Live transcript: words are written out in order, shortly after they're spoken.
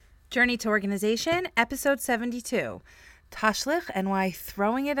Journey to Organization, Episode 72. Tashlich and why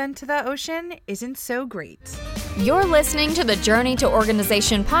throwing it into the ocean isn't so great. You're listening to the Journey to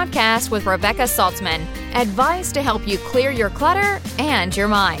Organization podcast with Rebecca Saltzman. Advice to help you clear your clutter and your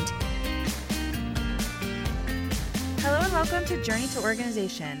mind. Hello and welcome to Journey to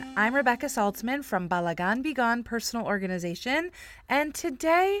Organization. I'm Rebecca Saltzman from Balagan Begon Personal Organization, and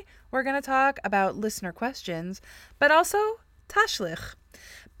today we're going to talk about listener questions, but also Tashlich.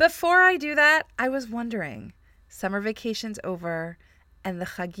 Before I do that, I was wondering, summer vacation's over and the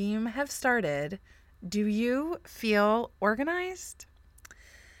Chagim have started. Do you feel organized?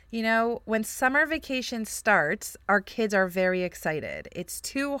 You know, when summer vacation starts, our kids are very excited. It's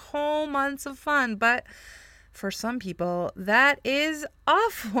 2 whole months of fun, but for some people, that is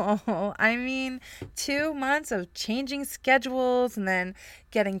awful. I mean, 2 months of changing schedules and then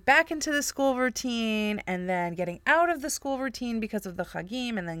getting back into the school routine and then getting out of the school routine because of the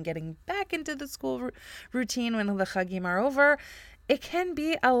Chagim and then getting back into the school routine when the Chagim are over. It can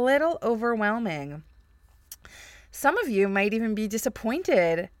be a little overwhelming. Some of you might even be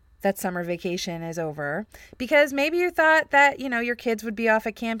disappointed that summer vacation is over because maybe you thought that, your kids would be off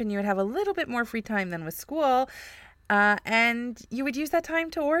at camp and you would have a little bit more free time than with school, and you would use that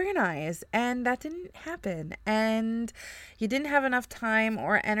time to organize, and that didn't happen, and you didn't have enough time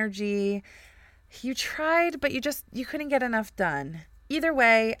or energy. You tried, but you couldn't get enough done. Either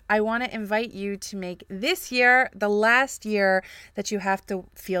way, I want to invite you to make this year the last year that you have to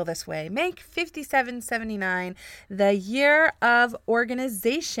feel this way. Make 5779 the year of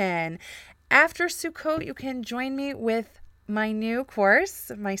organization. After Sukkot, you can join me with my new course,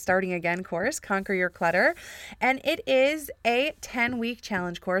 my Starting Again course, Conquer Your Clutter. And it is a 10-week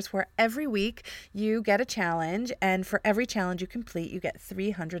challenge course where every week you get a challenge. And for every challenge you complete, you get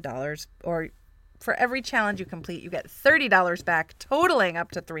 $300, or for every challenge you complete, you get $30 back, totaling up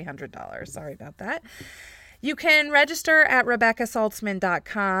to $300. Sorry about that. You can register at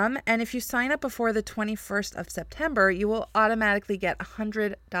RebeccaSaltzman.com, and if you sign up before the 21st of September, you will automatically get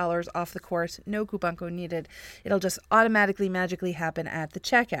 $100 off the course. No coupon code needed. It'll just automatically, magically happen at the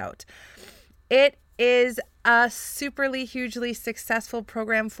checkout. It is a superly, hugely successful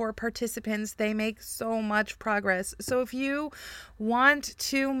program for participants. They make so much progress. So if you want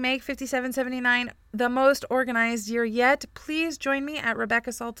to make 5779 the most organized year yet, please join me at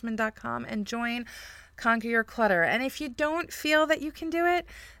RebeccaSaltzman.com and join Conquer Your Clutter. And if you don't feel that you can do it,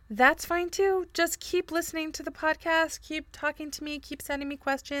 that's fine too. Just keep listening to the podcast, keep talking to me, keep sending me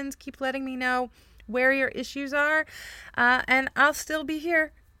questions, keep letting me know where your issues are, and I'll still be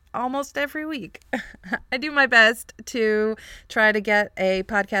here almost every week. I do my best to try to get a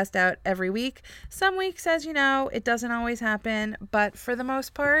podcast out every week. Some weeks, as you know, it doesn't always happen, but for the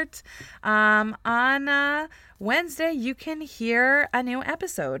most part, on Wednesday, you can hear a new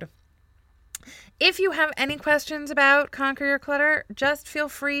episode. If you have any questions about Conquer Your Clutter, just feel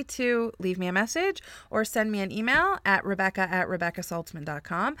free to leave me a message or send me an email at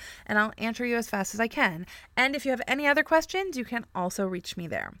rebecca@rebeccasaltzman.com, and I'll answer you as fast as I can. And if you have any other questions, you can also reach me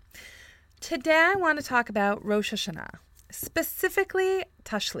there. Today, I want to talk about Rosh Hashanah, specifically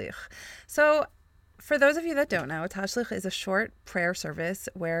Tashlich. So for those of you that don't know, Tashlich is a short prayer service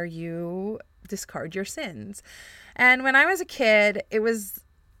where you discard your sins. And when I was a kid, it was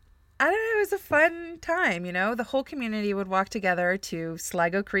a fun time, The whole community would walk together to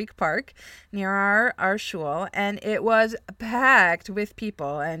Sligo Creek Park near our shul, and it was packed with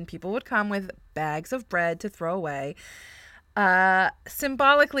people, and people would come with bags of bread to throw away,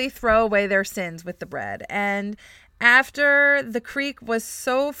 symbolically throw away their sins with the bread. And after the creek was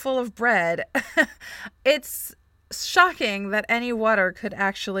so full of bread, it's shocking that any water could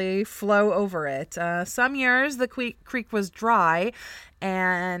actually flow over it. Some years the creek was dry,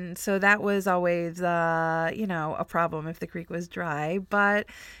 and so that was always a problem if the creek was dry, but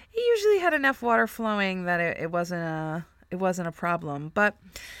it usually had enough water flowing that it wasn't a problem. But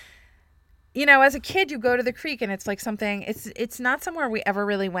as a kid, you go to the creek and it's like something, it's not somewhere we ever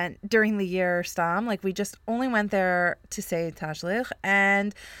really went during the year, Stam. Like, we just only went there to say Tashlich.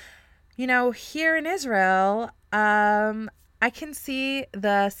 And here in Israel, I can see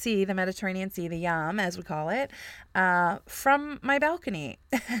the sea, the Mediterranean Sea, the Yam, as we call it, from my balcony.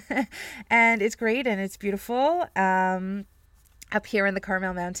 And it's great and it's beautiful. Up here in the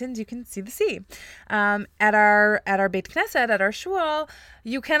Carmel Mountains, you can see the sea. At our Beit Knesset, at our shul,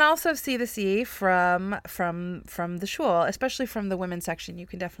 you can also see the sea from the shul, especially from the women's section. You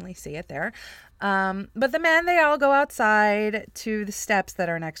can definitely see it there. But the men, they all go outside to the steps that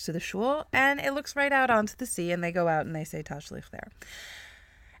are next to the shul, and it looks right out onto the sea, and they go out and they say Tashlich there.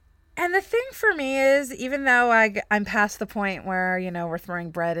 And the thing for me is, even though I'm past the point where, we're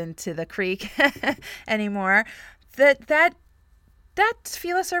throwing bread into the creek anymore, that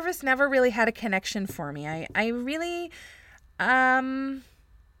tefillah service never really had a connection for me. I really, I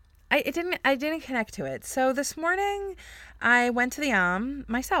didn't connect to it. So this morning I went to the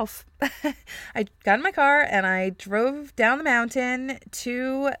myself. I got in my car and I drove down the mountain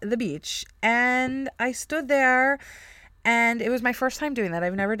to the beach, and I stood there, and it was my first time doing that.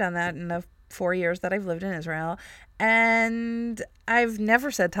 I've never done that in the 4 years that I've lived in Israel. And I've never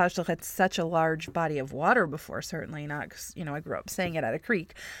said Tashdach at such a large body of water before, certainly not because, I grew up saying it at a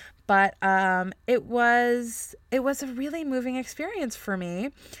creek. But it was a really moving experience for me.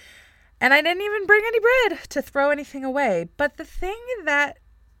 And I didn't even bring any bread to throw anything away. But the thing that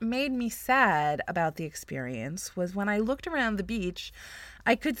made me sad about the experience was when I looked around the beach,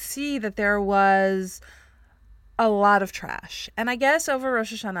 I could see that there was a lot of trash. And I guess over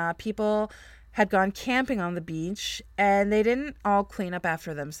Rosh Hashanah, people had gone camping on the beach and they didn't all clean up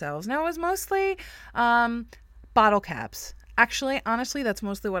after themselves. Now, it was mostly bottle caps. Actually, honestly, that's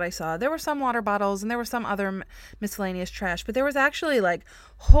mostly what I saw. There were some water bottles and there was some other miscellaneous trash, but there was actually like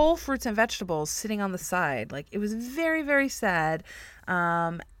whole fruits and vegetables sitting on the side. Like, it was very, very sad.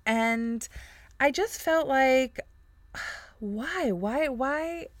 And I just felt like, why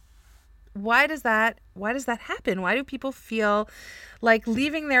does that happen? Why do people feel like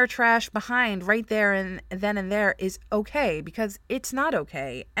leaving their trash behind right there and then and there is okay? Because it's not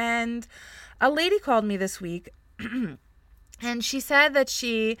okay. And a lady called me this week and she said that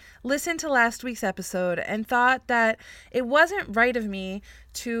she listened to last week's episode and thought that it wasn't right of me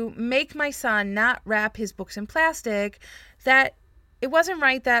to make my son not wrap his books in plastic, that it wasn't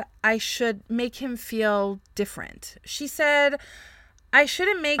right that I should make him feel different. She said I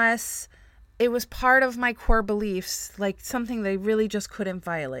shouldn't make unless it was part of my core beliefs, like something they really just couldn't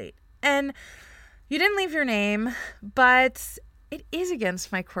violate. And you didn't leave your name, but it is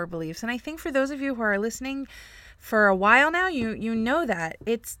against my core beliefs. And I think for those of you who are listening for a while now, you know that.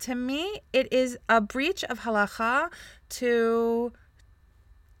 It's, to me, it is a breach of halacha to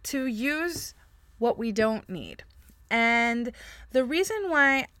use what we don't need. And the reason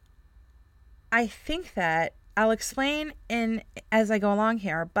why I think that, I'll explain as I go along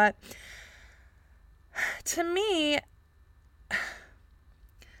here, but to me,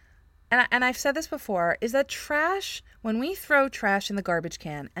 and I've said this before, is that trash, when we throw trash in the garbage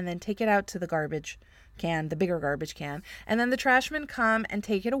can and then take it out to the garbage can, the bigger garbage can, and then the trashmen come and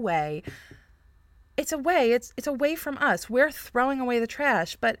take it away, it's away from us. We're throwing away the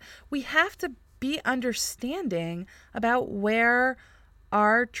trash, but we have to be understanding about where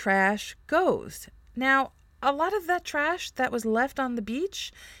our trash goes. Now, a lot of that trash that was left on the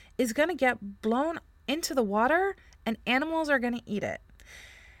beach is going to get blown into the water and animals are going to eat it.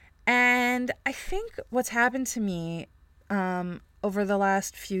 And I think what's happened to me over the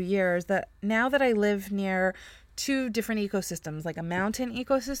last few years, that now that I live near two different ecosystems, like a mountain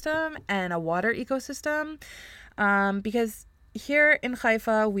ecosystem and a water ecosystem, because here in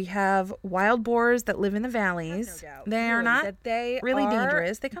Haifa, we have wild boars that live in the valleys. No, they are not really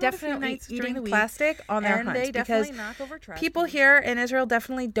dangerous. They come definitely eating plastic on their hunt, because people here in Israel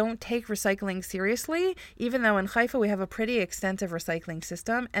definitely don't take recycling seriously, even though in Haifa we have a pretty extensive recycling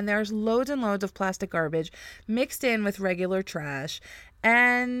system, and there's loads and loads of plastic garbage mixed in with regular trash.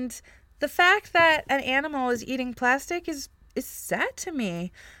 And the fact that an animal is eating plastic is sad to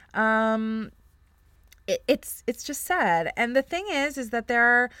me. It's just sad. And the thing is that there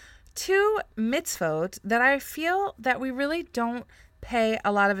are two mitzvot that I feel that we really don't pay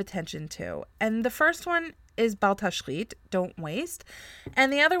a lot of attention to. And the first one is Bal Tashchit, don't waste.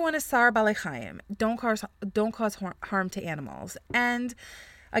 And the other one is Sar Balei Chaim, don't cause harm to animals. And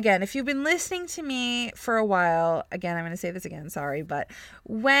again, if you've been listening to me for a while, again, I'm going to say this again, sorry, but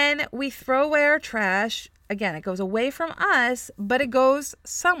when we throw away our trash, again, it goes away from us, but it goes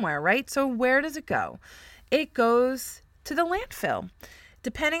somewhere, right? So where does it go? It goes to the landfill.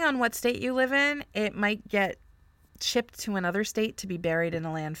 Depending on what state you live in, it might get shipped to another state to be buried in a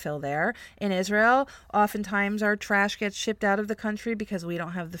landfill there. In Israel, oftentimes our trash gets shipped out of the country because we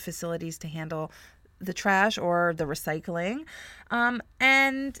don't have the facilities to handle the trash or the recycling.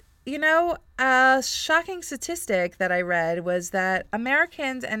 And a shocking statistic that I read was that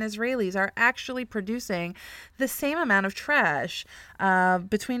Americans and Israelis are actually producing the same amount of trash,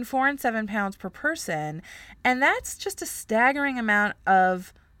 between 4 and 7 pounds per person. And that's just a staggering amount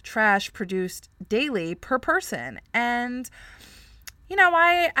of trash produced daily per person. And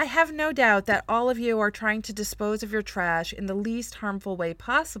I have no doubt that all of you are trying to dispose of your trash in the least harmful way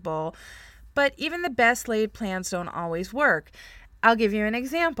possible, but even the best laid plans don't always work. I'll give you an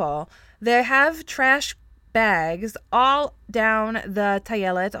example. They have trash bags all down the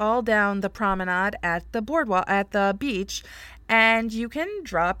Tayelet, all down the promenade at the boardwalk, at the beach, and you can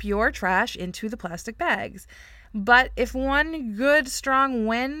drop your trash into the plastic bags. But if one good strong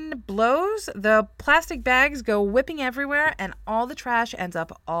wind blows, the plastic bags go whipping everywhere and all the trash ends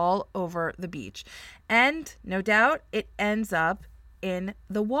up all over the beach. And no doubt it ends up in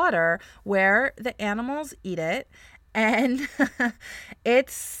the water where the animals eat it. And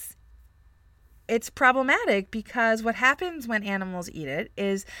it's problematic because what happens when animals eat it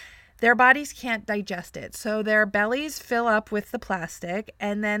is their bodies can't digest it. So their bellies fill up with the plastic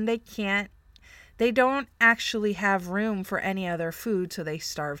and then they don't actually have room for any other food, so they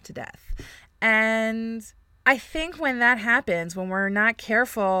starve to death. And I think when that happens, when we're not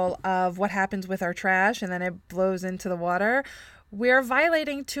careful of what happens with our trash and then it blows into the water, we're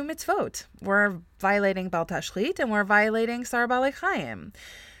violating two mitzvot. We're violating Bal Tashlit and we're violating Sar Balei Chaim.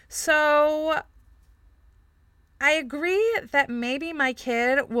 So I agree that maybe my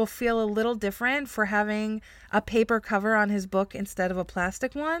kid will feel a little different for having a paper cover on his book instead of a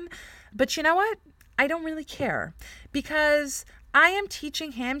plastic one. But you know what? I don't really care because I am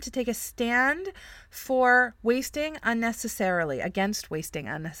teaching him to take a stand for wasting unnecessarily, against wasting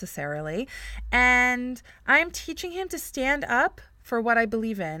unnecessarily. And I'm teaching him to stand up for what I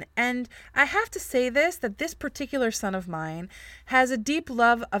believe in. And I have to say that this particular son of mine has a deep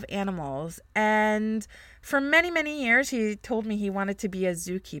love of animals. And for many, many years, he told me he wanted to be a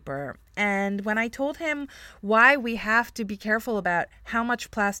zookeeper. And when I told him why we have to be careful about how much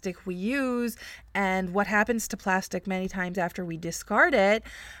plastic we use and what happens to plastic many times after we discard it,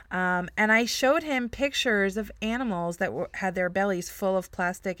 and I showed him pictures of animals that had their bellies full of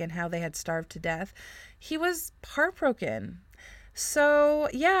plastic and how they had starved to death, he was heartbroken. So,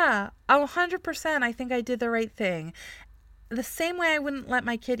 yeah, 100% I think I did the right thing. The same way I wouldn't let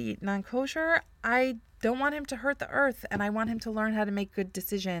my kid eat non-kosher, I don't want him to hurt the earth, and I want him to learn how to make good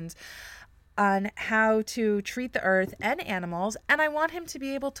decisions on how to treat the earth and animals, and I want him to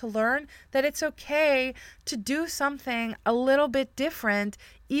be able to learn that it's okay to do something a little bit different,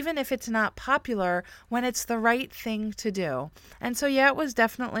 even if it's not popular, when it's the right thing to do. And so, yeah, it was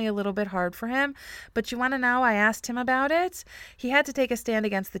definitely a little bit hard for him, but you want to know, I asked him about it. He had to take a stand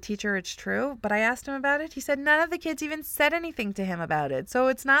against the teacher, it's true, but I asked him about it. He said none of the kids even said anything to him about it. So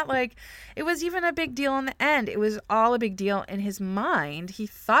it's not like it was even a big deal in the end. It was all a big deal in his mind. He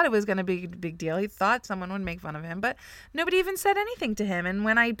thought it was going to be a big deal. He thought someone would make fun of him, but nobody even said anything to him. And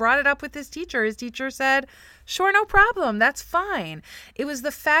when I brought it up with his teacher said, sure, no problem, that's fine. It was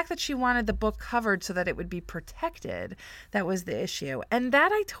the fact that she wanted the book covered so that it would be protected that was the issue. And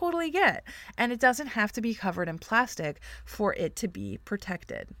that I totally get. And it doesn't have to be covered in plastic for it to be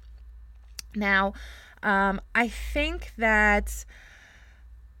protected. Now, I think that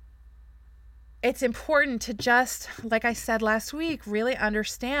it's important to just, like I said last week, really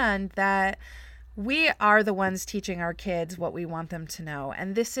understand that we are the ones teaching our kids what we want them to know.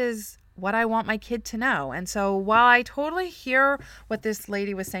 And this is what I want my kid to know. And so while I totally hear what this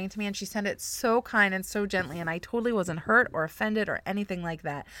lady was saying to me, and she said it so kind and so gently, and I totally wasn't hurt or offended or anything like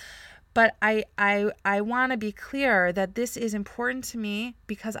that. But I want to be clear that this is important to me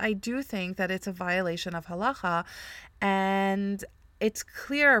because I do think that it's a violation of halacha, and it's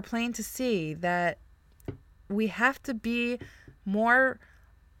clear, plain to see, that we have to be more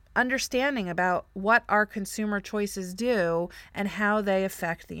understanding about what our consumer choices do and how they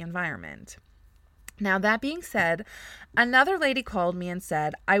affect the environment. Now, that being said, another lady called me and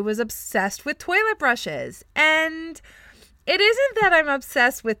said I was obsessed with toilet brushes. And it isn't that I'm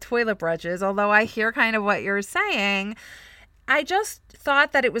obsessed with toilet brushes, although I hear kind of what you're saying. I just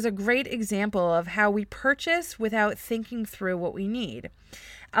thought that it was a great example of how we purchase without thinking through what we need.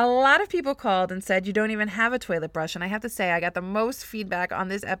 A lot of people called and said you don't even have a toilet brush. And I have to say, I got the most feedback on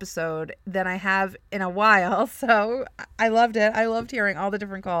this episode than I have in a while. So I loved it. I loved hearing all the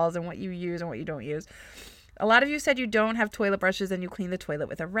different calls and what you use and what you don't use. A lot of you said you don't have toilet brushes and you clean the toilet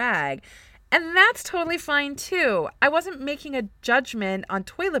with a rag. And that's totally fine too. I wasn't making a judgment on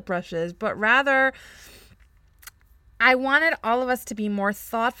toilet brushes, but rather I wanted all of us to be more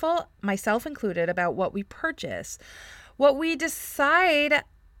thoughtful, myself included, about what we purchase. What we decide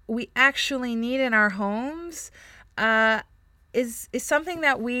we actually need in our homes is something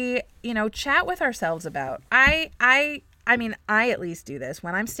that we, chat with ourselves about. I mean, I at least do this.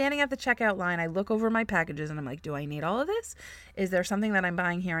 When I'm standing at the checkout line, I look over my packages and I'm like, do I need all of this? Is there something that I'm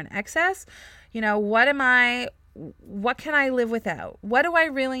buying here in excess? What can I live without? What do I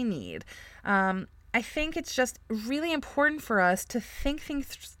really need? I think it's just really important for us to think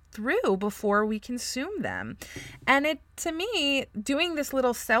through before we consume them. And it, to me, doing this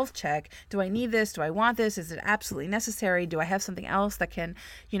little self-check, do I need this? Do I want this? Is it absolutely necessary? Do I have something else that can,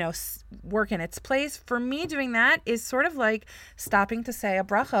 work in its place? For me, doing that is sort of like stopping to say a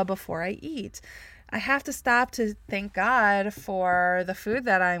bracha before I eat. I have to stop to thank God for the food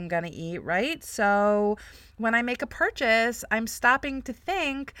that I'm going to eat, right? So when I make a purchase, I'm stopping to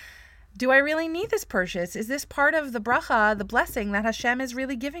think, do I really need this purchase? Is this part of the bracha, the blessing that Hashem is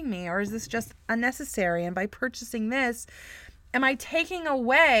really giving me? Or is this just unnecessary? And by purchasing this, am I taking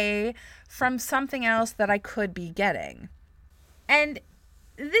away from something else that I could be getting? And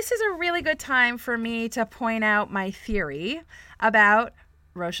this is a really good time for me to point out my theory about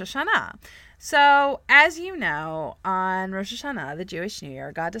Rosh Hashanah. So, as you know, on Rosh Hashanah, the Jewish New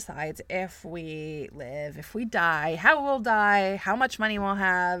Year, God decides if we live, if we die, how we'll die, how much money we'll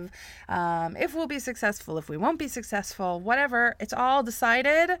have, if we'll be successful, if we won't be successful, whatever. It's all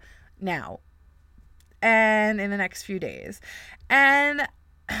decided now and in the next few days. And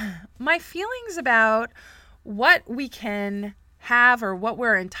my feelings about what we can have or what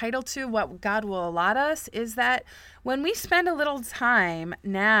we're entitled to, what God will allot us, is that when we spend a little time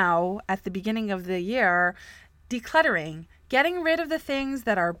now at the beginning of the year decluttering, getting rid of the things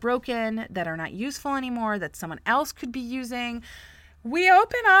that are broken, that are not useful anymore, that someone else could be using, we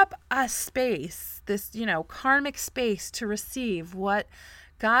open up a space, this, karmic space to receive what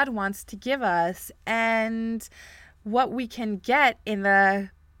God wants to give us and what we can get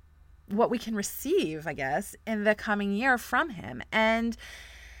what we can receive, I guess, in the coming year from him. And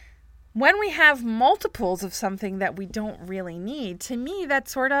when we have multiples of something that we don't really need, to me, that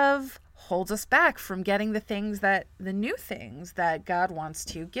sort of holds us back from getting the new things that God wants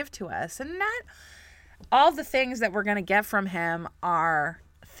to give to us. And not all the things that we're going to get from him are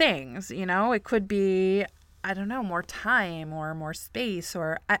things, it could be, more time or more space,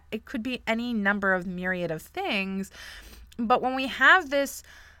 or it could be any number of myriad of things. But when we have this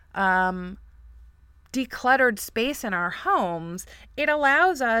decluttered space in our homes, it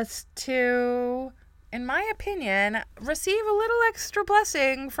allows us to, in my opinion, receive a little extra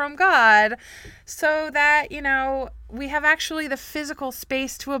blessing from God so that, we have actually the physical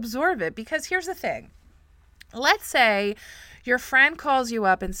space to absorb it. Because here's the thing. Let's say your friend calls you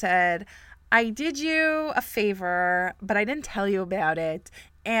up and said, I did you a favor, but I didn't tell you about it.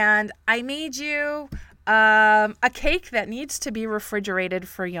 And I made you a cake that needs to be refrigerated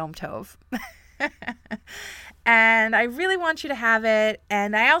for Yom Tov. And I really want you to have it.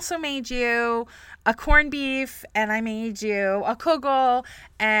 And I also made you a corned beef, and I made you a kugel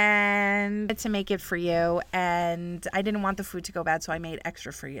and to make it for you. And I didn't want the food to go bad, so I made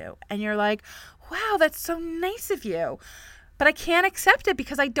extra for you. And you're like, wow, that's so nice of you. But I can't accept it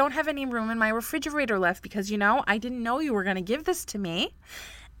because I don't have any room in my refrigerator left because, I didn't know you were going to give this to me.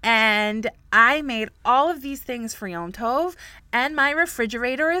 And I made all of these things for Yom Tov, and my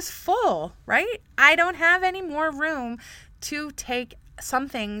refrigerator is full, right? I don't have any more room to take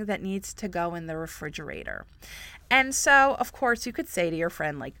something that needs to go in the refrigerator. And so, of course, you could say to your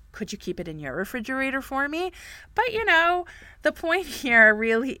friend, like, could you keep it in your refrigerator for me? But, the point here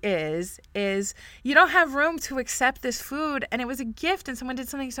really is you don't have room to accept this food, and it was a gift, and someone did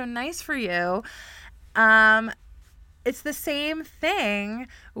something so nice for you. It's the same thing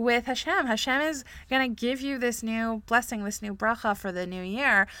with Hashem. Hashem is going to give you this new blessing, this new bracha for the new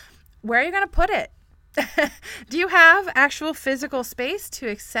year. Where are you going to put it? Do you have actual physical space to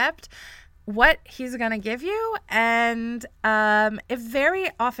accept what he's going to give you? And it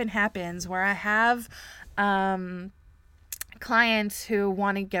very often happens where I have clients who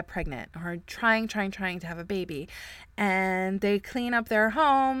want to get pregnant or trying to have a baby, and they clean up their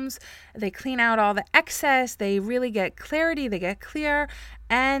homes, they clean out all the excess, they really get clarity, they get clear,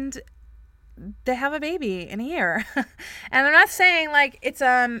 and they have a baby in a year. And I'm not saying like it's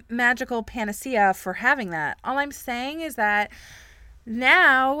a magical panacea for having that. All I'm saying is that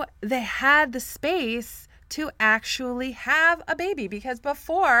now they had the space to actually have a baby, because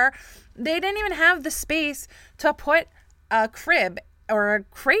before they didn't even have the space to put a crib or a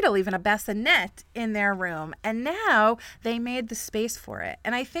cradle, even a bassinet in their room. And now they made the space for it.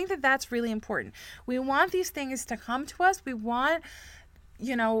 And I think that that's really important. We want these things to come to us. We want,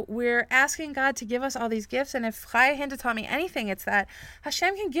 we're asking God to give us all these gifts. And if Chaya Hinda taught me anything, it's that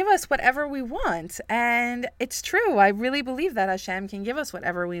Hashem can give us whatever we want. And it's true. I really believe that Hashem can give us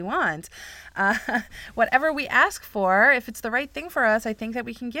whatever we want. Whatever we ask for, if it's the right thing for us, I think that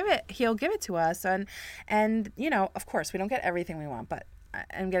we can give it. He'll give it to us. And of course, we don't get everything we want, but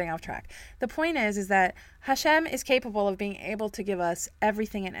I'm getting off track. The point is that Hashem is capable of being able to give us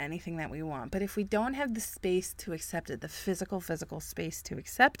everything and anything that we want. But if we don't have the space to accept it, the physical space to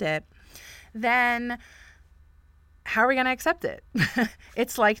accept it, then how are we going to accept it?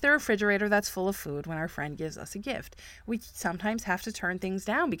 It's like the refrigerator that's full of food when our friend gives us a gift. We sometimes have to turn things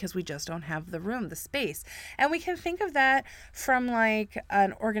down because we just don't have the room, the space. And we can think of that from like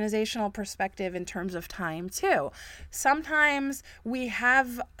an organizational perspective in terms of time too. Sometimes we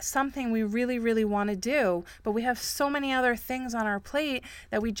have something we really, really want to do, but we have so many other things on our plate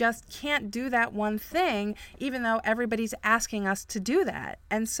that we just can't do that one thing, even though everybody's asking us to do that.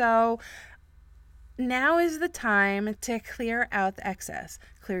 And so now is the time to clear out the excess.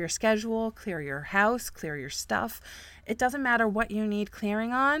 Clear your schedule, clear your house, clear your stuff. It doesn't matter what you need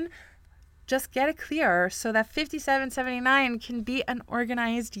clearing on. Just get it clear so that 5779 can be an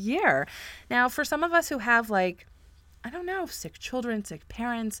organized year. Now, for some of us who have sick children, sick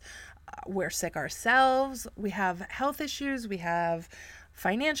parents, we're sick ourselves, we have health issues, we have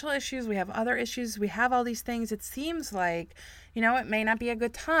financial issues, we have other issues, we have all these things. It seems like, it may not be a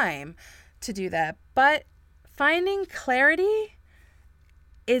good time to do that, but finding clarity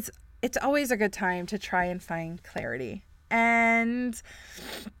it's always a good time to try and find clarity. And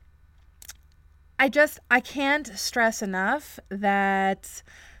I can't stress enough that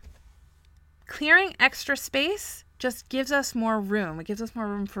clearing extra space just gives us more room. It gives us more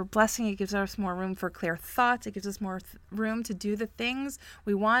room for blessing. It gives us more room for clear thoughts. It gives us more room to do the things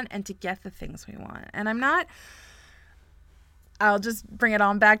we want and to get the things we want. And I'll just bring it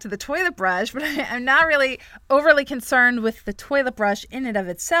on back to the toilet brush, but I'm not really overly concerned with the toilet brush in and of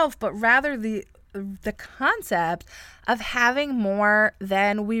itself, but rather the concept of having more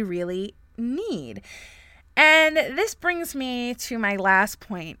than we really need. And this brings me to my last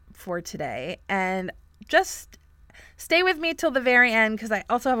point for today. And just stay with me till the very end, because I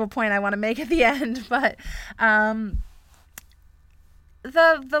also have a point I want to make at the end. But the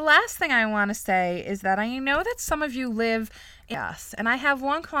last thing I want to say is that I know that some of you live in us, and I have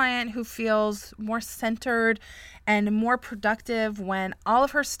one client who feels more centered and more productive when all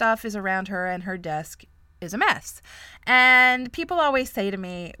of her stuff is around her and her desk is a mess. And people always say to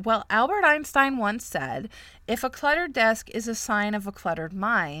me, well, Albert Einstein once said, if a cluttered desk is a sign of a cluttered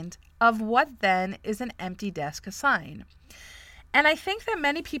mind, of what then is an empty desk a sign? And I think that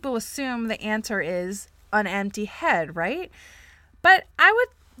many people assume the answer is an empty head, right? But I would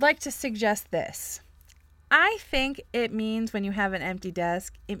like to suggest this. I think it means when you have an empty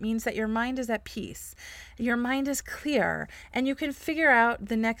desk, it means that your mind is at peace. Your mind is clear, and you can figure out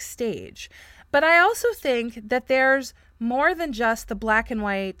the next stage. But I also think that there's more than just the black and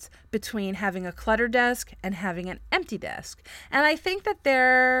white between having a cluttered desk and having an empty desk. And I think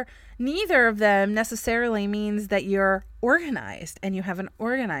that neither of them necessarily means that you're organized and you have an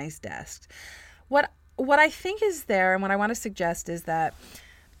organized desk. What I think is there, and what I want to suggest, is that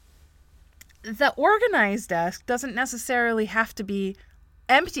the organized desk doesn't necessarily have to be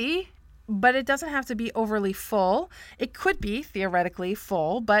empty, but it doesn't have to be overly full. It could be theoretically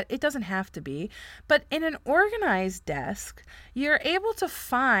full, but it doesn't have to be. But in an organized desk, you're able to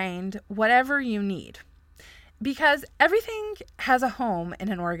find whatever you need, because everything has a home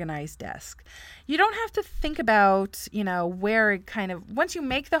in an organized desk. You don't have to think about, where it once you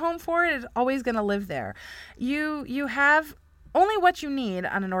make the home for it, it's always going to live there. You have only what you need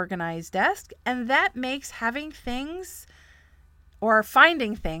on an organized desk, and that makes having things, or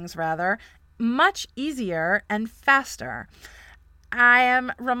finding things rather, much easier and faster. I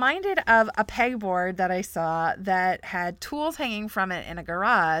am reminded of a pegboard that I saw that had tools hanging from it in a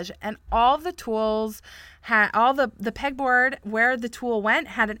garage, and all the tools the pegboard where the tool went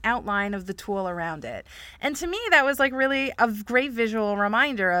had an outline of the tool around it. And to me, that was really a great visual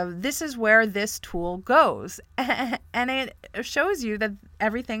reminder of this is where this tool goes. And it shows you that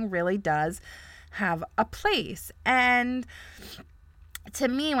everything really does have a place. And to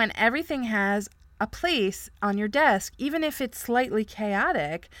me, when everything has a place on your desk, even if it's slightly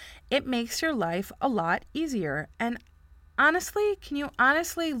chaotic, it makes your life a lot easier. And honestly, can you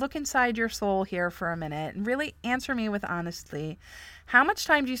honestly look inside your soul here for a minute and really answer me with honesty? How much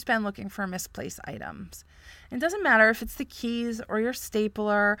time do you spend looking for misplaced items? It doesn't matter if it's the keys or your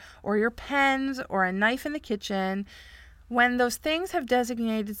stapler or your pens or a knife in the kitchen. When those things have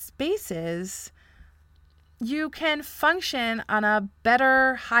designated spaces, you can function on a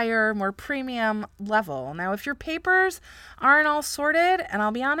better, higher, more premium level. Now, if your papers aren't all sorted, and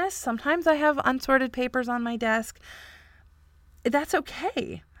I'll be honest, sometimes I have unsorted papers on my desk, that's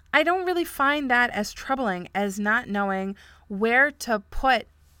okay. I don't really find that as troubling as not knowing where to put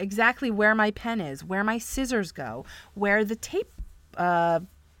exactly where my pen is, where my scissors go, where the tape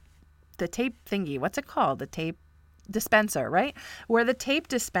tape thingy. What's it called? The tape dispenser, right? Where the tape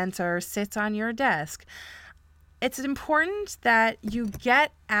dispenser sits on your desk. It's important that you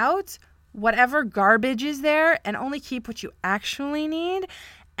get out whatever garbage is there and only keep what you actually need.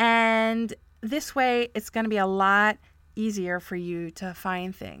 And this way, it's going to be a lot easier for you to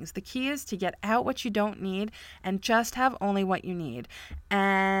find things. The key is to get out what you don't need and just have only what you need.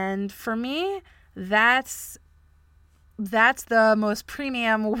 And for me, that's the most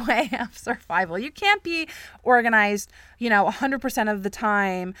premium way of survival. You can't be organized, 100% of the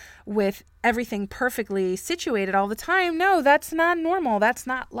time with everything perfectly situated all the time. No, that's not normal. That's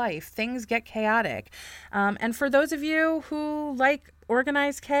not life. Things get chaotic. And for those of you who like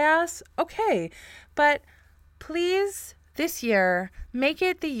organized chaos, okay. But please, this year, make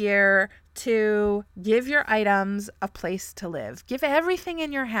it the year to give your items a place to live. Give everything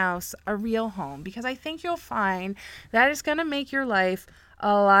in your house a real home, because I think you'll find that is going to make your life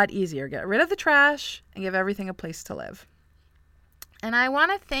a lot easier. Get rid of the trash and give everything a place to live. And I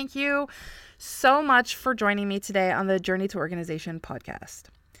want to thank you so much for joining me today on the Journey to Organization podcast.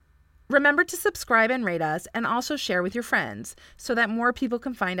 Remember to subscribe and rate us, and also share with your friends so that more people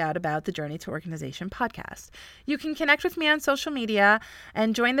can find out about the Journey to Organization podcast. You can connect with me on social media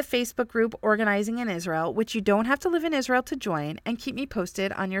and join the Facebook group Organizing in Israel, which you don't have to live in Israel to join, and keep me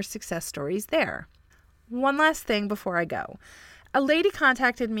posted on your success stories there. One last thing before I go. A lady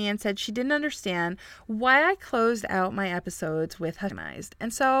contacted me and said she didn't understand why I closed out my episodes with Hashemized.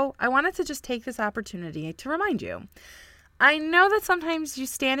 And so I wanted to just take this opportunity to remind you. I know that sometimes you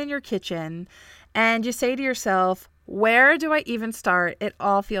stand in your kitchen and you say to yourself, where do I even start? It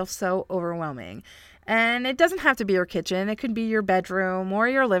all feels so overwhelming. And it doesn't have to be your kitchen. It could be your bedroom or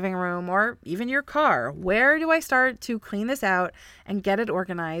your living room or even your car. Where do I start to clean this out and get it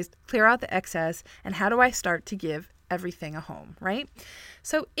organized, clear out the excess, and how do I start to give everything a home, right?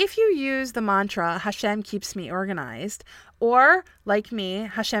 So if you use the mantra, Hashem keeps me organized, or like me,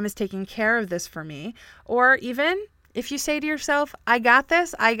 Hashem is taking care of this for me, or even if you say to yourself, I got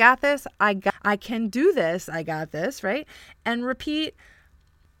this, I can do this, I got this, right? And repeat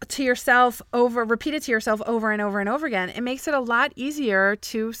it to yourself over and over and over again. It makes it a lot easier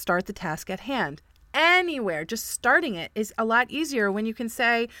to start the task at hand. Anywhere, just starting it is a lot easier when you can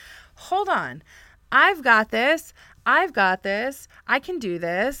say, hold on, I've got this, I can do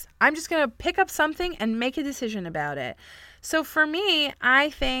this. I'm just going to pick up something and make a decision about it. So for me, I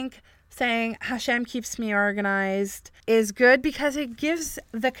think saying Hashem keeps me organized is good because it gives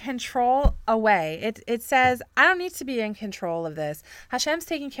the control away. It says, I don't need to be in control of this. Hashem's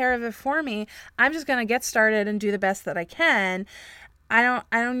taking care of it for me. I'm just going to get started and do the best that I can. I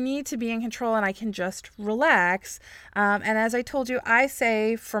don't need to be in control, and I can just relax. And as I told you, I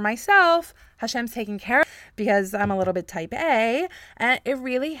say for myself, Hashem's taking care of it because I'm a little bit type A, and it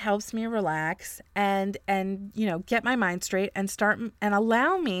really helps me relax and get my mind straight and start and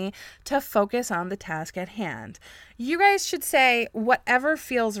allow me to focus on the task at hand. You guys should say whatever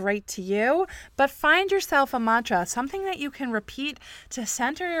feels right to you, but find yourself a mantra, something that you can repeat to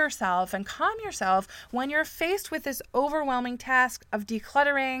center yourself and calm yourself when you're faced with this overwhelming task of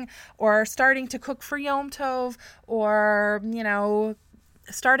decluttering or starting to cook for Yom Tov or,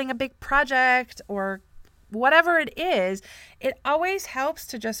 starting a big project or whatever it is. It always helps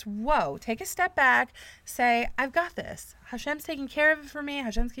to just, take a step back, say, I've got this. Hashem's taking care of it for me.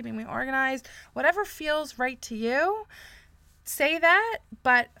 Hashem's keeping me organized. Whatever feels right to you, say that,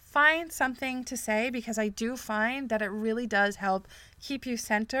 but find something to say, because I do find that it really does help keep you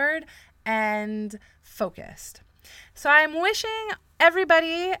centered and focused. So I'm wishing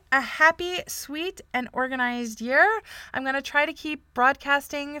everybody a happy, sweet, and organized year. I'm going to try to keep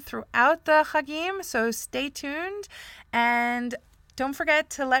broadcasting throughout the Chagim, so stay tuned. And don't forget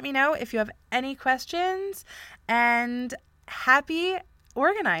to let me know if you have any questions. And happy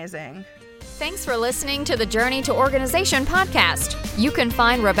organizing. Thanks for listening to the Journey to Organization podcast. You can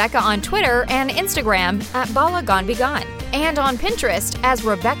find Rebecca on Twitter and Instagram at balaganbigan and on Pinterest as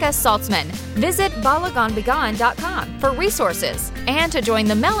Rebecca Saltzman. Visit balaganbigan.com for resources and to join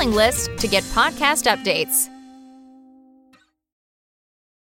the mailing list to get podcast updates.